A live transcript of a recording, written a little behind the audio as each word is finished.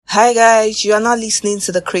Hi guys, you are now listening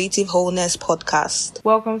to the Creative Wholeness Podcast.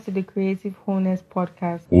 Welcome to the Creative Wholeness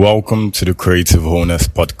Podcast. Welcome to the Creative Wholeness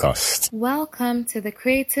Podcast. Welcome to the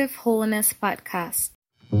Creative Wholeness Podcast.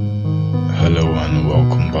 Hello and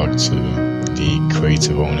welcome back to the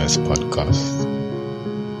Creative Wholeness Podcast.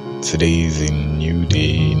 Today is a new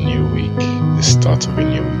day, new week, the start of a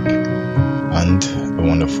new week, and a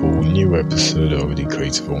wonderful new episode of the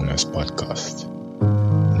Creative Wholeness Podcast.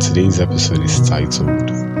 And today's episode is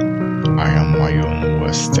titled, I am my own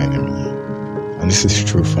worst enemy. And this is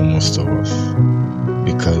true for most of us,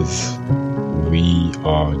 because we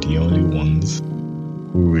are the only ones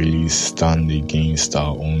who really stand against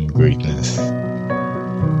our own greatness.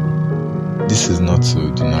 This is not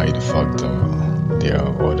to deny the fact that there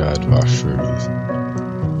are other adversaries,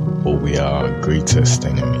 but we are our greatest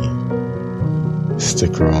enemy.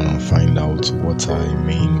 Stick around and find out what I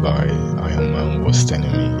mean by I am my own worst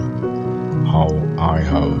enemy, how I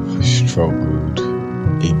have struggled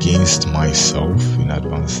against myself in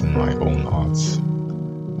advancing my own art,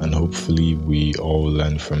 and hopefully we all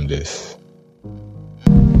learn from this.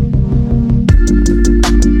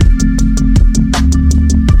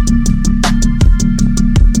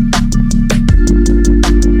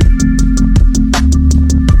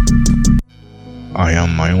 I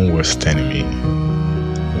am my own worst enemy.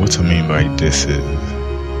 What I mean by this is,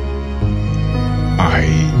 I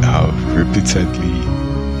have repeatedly,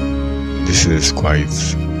 this is quite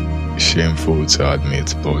shameful to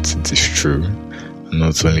admit, but it is true,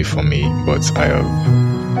 not only for me, but I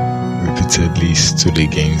have repeatedly stood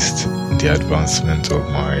against the advancement of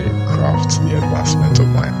my craft, the advancement of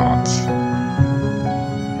my art.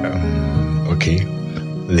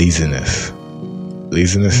 Laziness.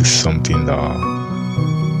 Laziness is something that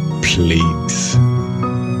plagues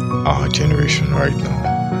our generation right now.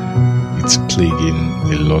 It's plaguing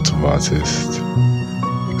a lot of artists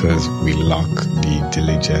because we lack the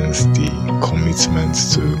diligence, the commitment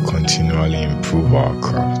to continually improve our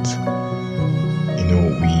craft.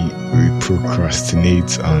 We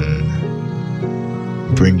procrastinate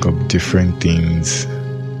and bring up different things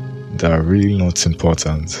that are really not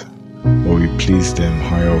important, but we place them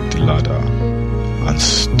higher up the ladder and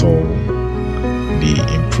stall the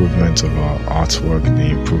improvement of our artwork,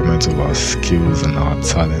 the improvement of our skills and our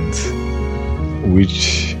talents,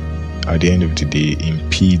 which at the end of the day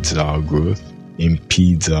impedes our growth,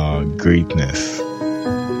 impedes our greatness.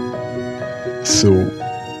 So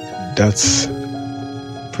that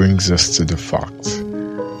brings us to the fact,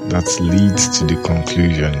 that leads to the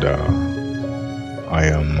conclusion that I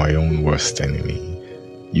am my own worst enemy.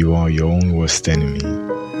 You are your own worst enemy.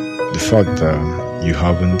 The fact that you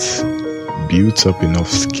haven't built up enough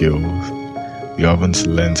skills, you haven't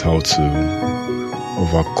learned how to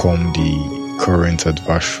overcome the current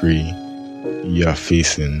adversary you are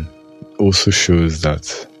facing, also shows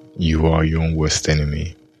that you are your own worst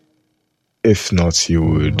enemy. If not, you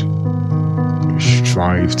would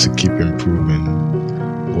strive to keep improving,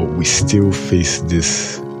 but we still face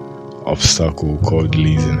this obstacle called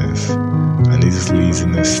laziness, and this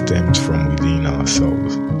laziness stems from within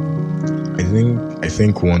ourselves. I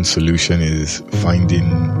think one solution is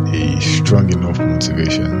finding a strong enough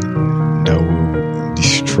motivation that will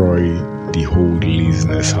destroy the hold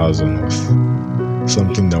laziness has on us.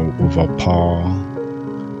 Something that will overpower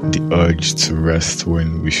the urge to rest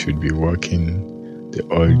when we should be working, the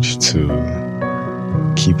urge to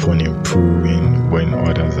keep on improving when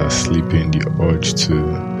others are sleeping, the urge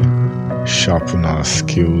to sharpen our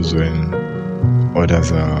skills when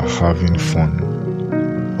others are having fun.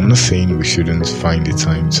 I'm not saying we shouldn't find the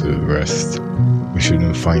time to rest, we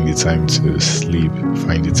shouldn't find the time to sleep,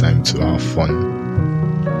 find the time to have fun.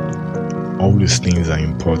 All those things are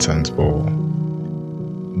important, but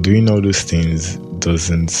doing all those things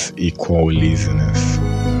doesn't equal laziness.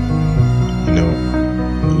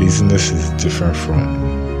 Laziness is different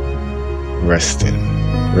from resting.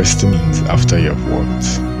 Resting means after you have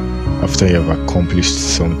worked, after you have accomplished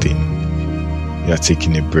something, you are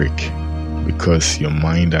taking a break because your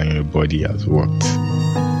mind and your body has worked.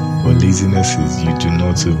 But laziness is you do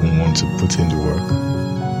not even want to put in the work,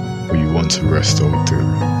 but you want to rest all through.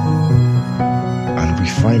 And we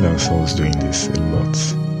find ourselves doing this a lot.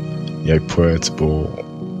 You're a poet, but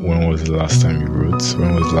when was the last time you wrote?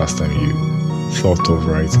 When was the last time you thought of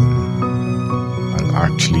writing and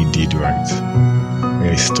actually did write?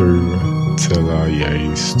 You're a storyteller,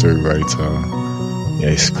 you're a story writer,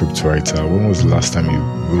 you're a script writer. When was the last time you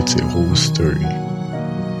wrote a whole story?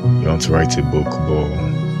 You want to write a book, but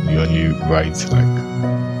you only write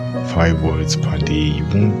like 5 words per day. You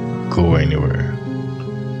won't go anywhere.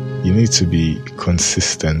 You need to be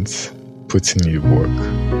consistent, put in your work,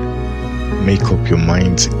 make up your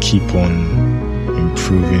mind to keep on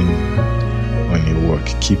improving on your work,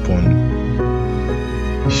 keep on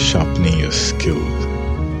sharpening your skills.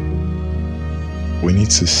 We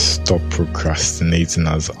need to stop procrastinating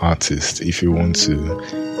as artists if you want to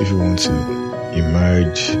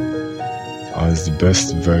emerge as the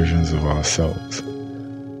best versions of ourselves.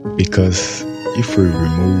 Because if we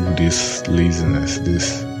remove this laziness,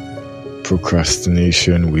 this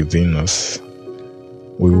procrastination within us,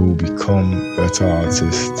 we will become better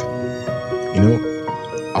artists.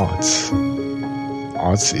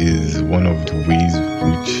 Art is one of the ways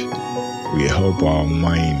which we help our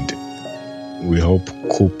mind. We help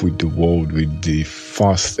cope with the world, with the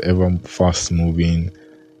ever fast moving,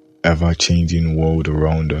 ever changing world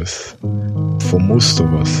around us. For most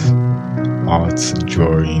of us, art,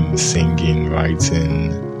 drawing, singing,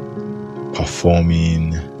 writing,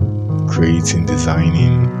 performing, creating,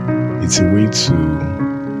 designing, it's a way to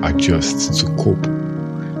adjust, to cope.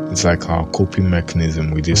 It's like our coping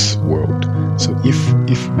mechanism with this world. So if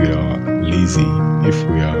we are lazy, if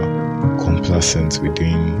we are complacent with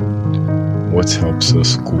doing what helps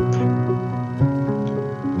us cope,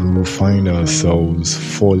 we will find ourselves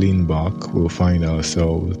falling back. We'll find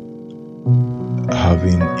ourselves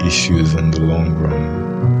having issues in the long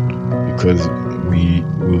run because we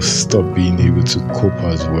will stop being able to cope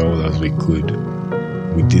as well as we could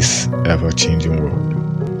with this ever-changing world.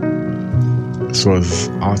 So as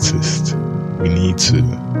artists, we need to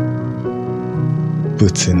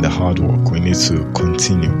put in the hard work. We need to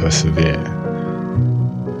continue, persevere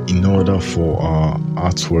in order for our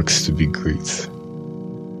artworks to be great.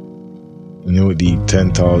 The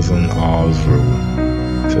 10,000 hours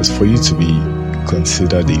rule says for you to be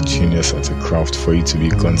considered a genius at a craft, for you to be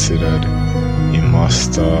considered a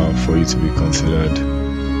master, for you to be considered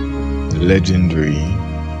legendary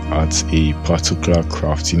at a particular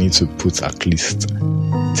craft, you need to put at least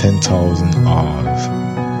 10,000 hours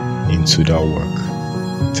into that work,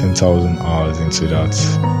 10,000 hours into that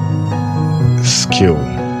skill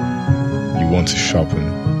you want to sharpen.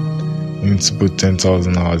 You need to put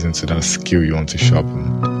 10,000 hours into that skill you want to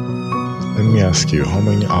sharpen. Let me ask you, how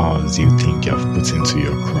many hours do you think you have put into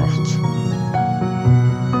your craft?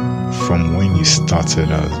 From when you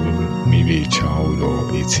started as maybe a child or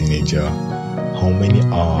a teenager, how many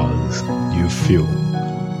hours do you feel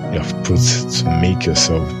you have put to make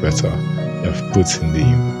yourself better? You have put in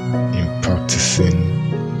practicing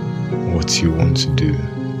what you want to do.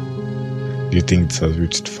 Do you think it has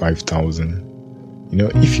reached 5,000?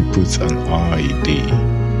 If you put an hour a day,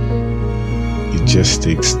 it just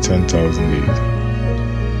takes 10,000 days.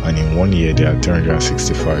 And in 1 year, there are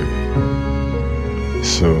 365.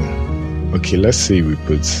 So, okay, let's say we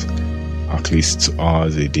put at least 2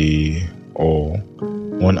 hours a day or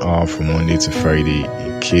 1 hour from Monday to Friday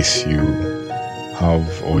in case you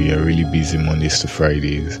have or you're really busy Mondays to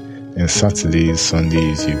Fridays. And Saturdays,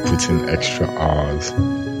 Sundays, you put in extra hours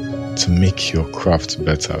to make your craft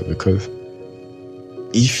better. Because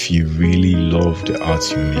if you really love the art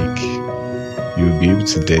you make, you'll be able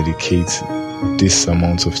to dedicate this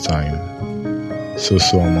amount of time, so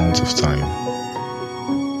amount of time,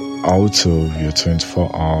 out of your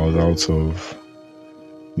 24 hours, out of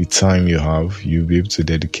the time you have, you'll be able to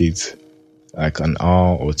dedicate like an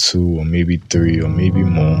hour or 2 or maybe 3 or maybe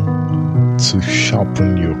more to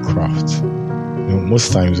sharpen your craft.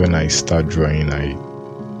 Most times when I start drawing,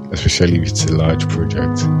 especially if it's a large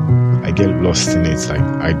project, I get lost in it. Like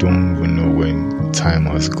I don't even know when time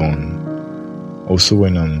has gone. Also,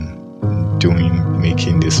 when I'm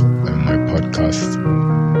making this my podcast,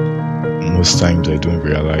 most times I don't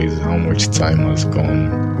realize how much time has gone,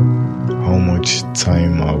 how much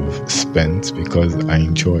time I've spent because I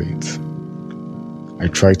enjoy it. I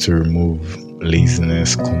try to remove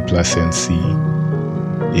laziness, complacency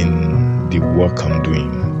in the work I'm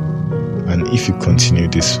doing. And if you continue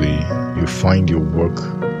this way, you find your work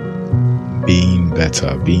being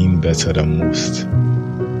better than most.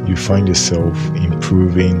 You find yourself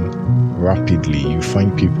improving rapidly. You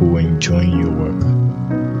find people enjoying your work.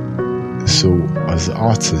 So as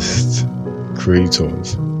artists,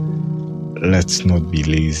 creators, let's not be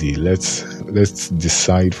lazy. Let's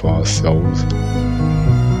decide for ourselves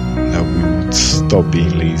that we would stop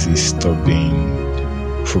being lazy, stop being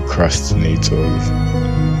procrastinators,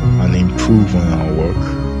 and improve on our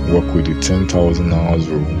work with the 10,000 hours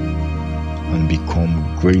rule, and become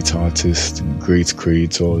great artists, great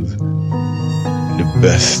creators, the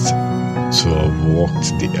best to have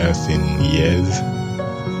walked the earth in years.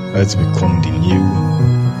 Let's become the new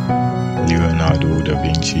Leonardo da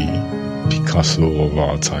Vinci, Picasso of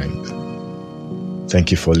our times.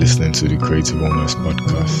 Thank you for listening to the Creative Wholeness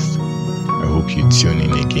Podcast. hope you tune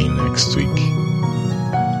in again next week.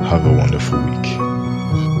 Have a wonderful week.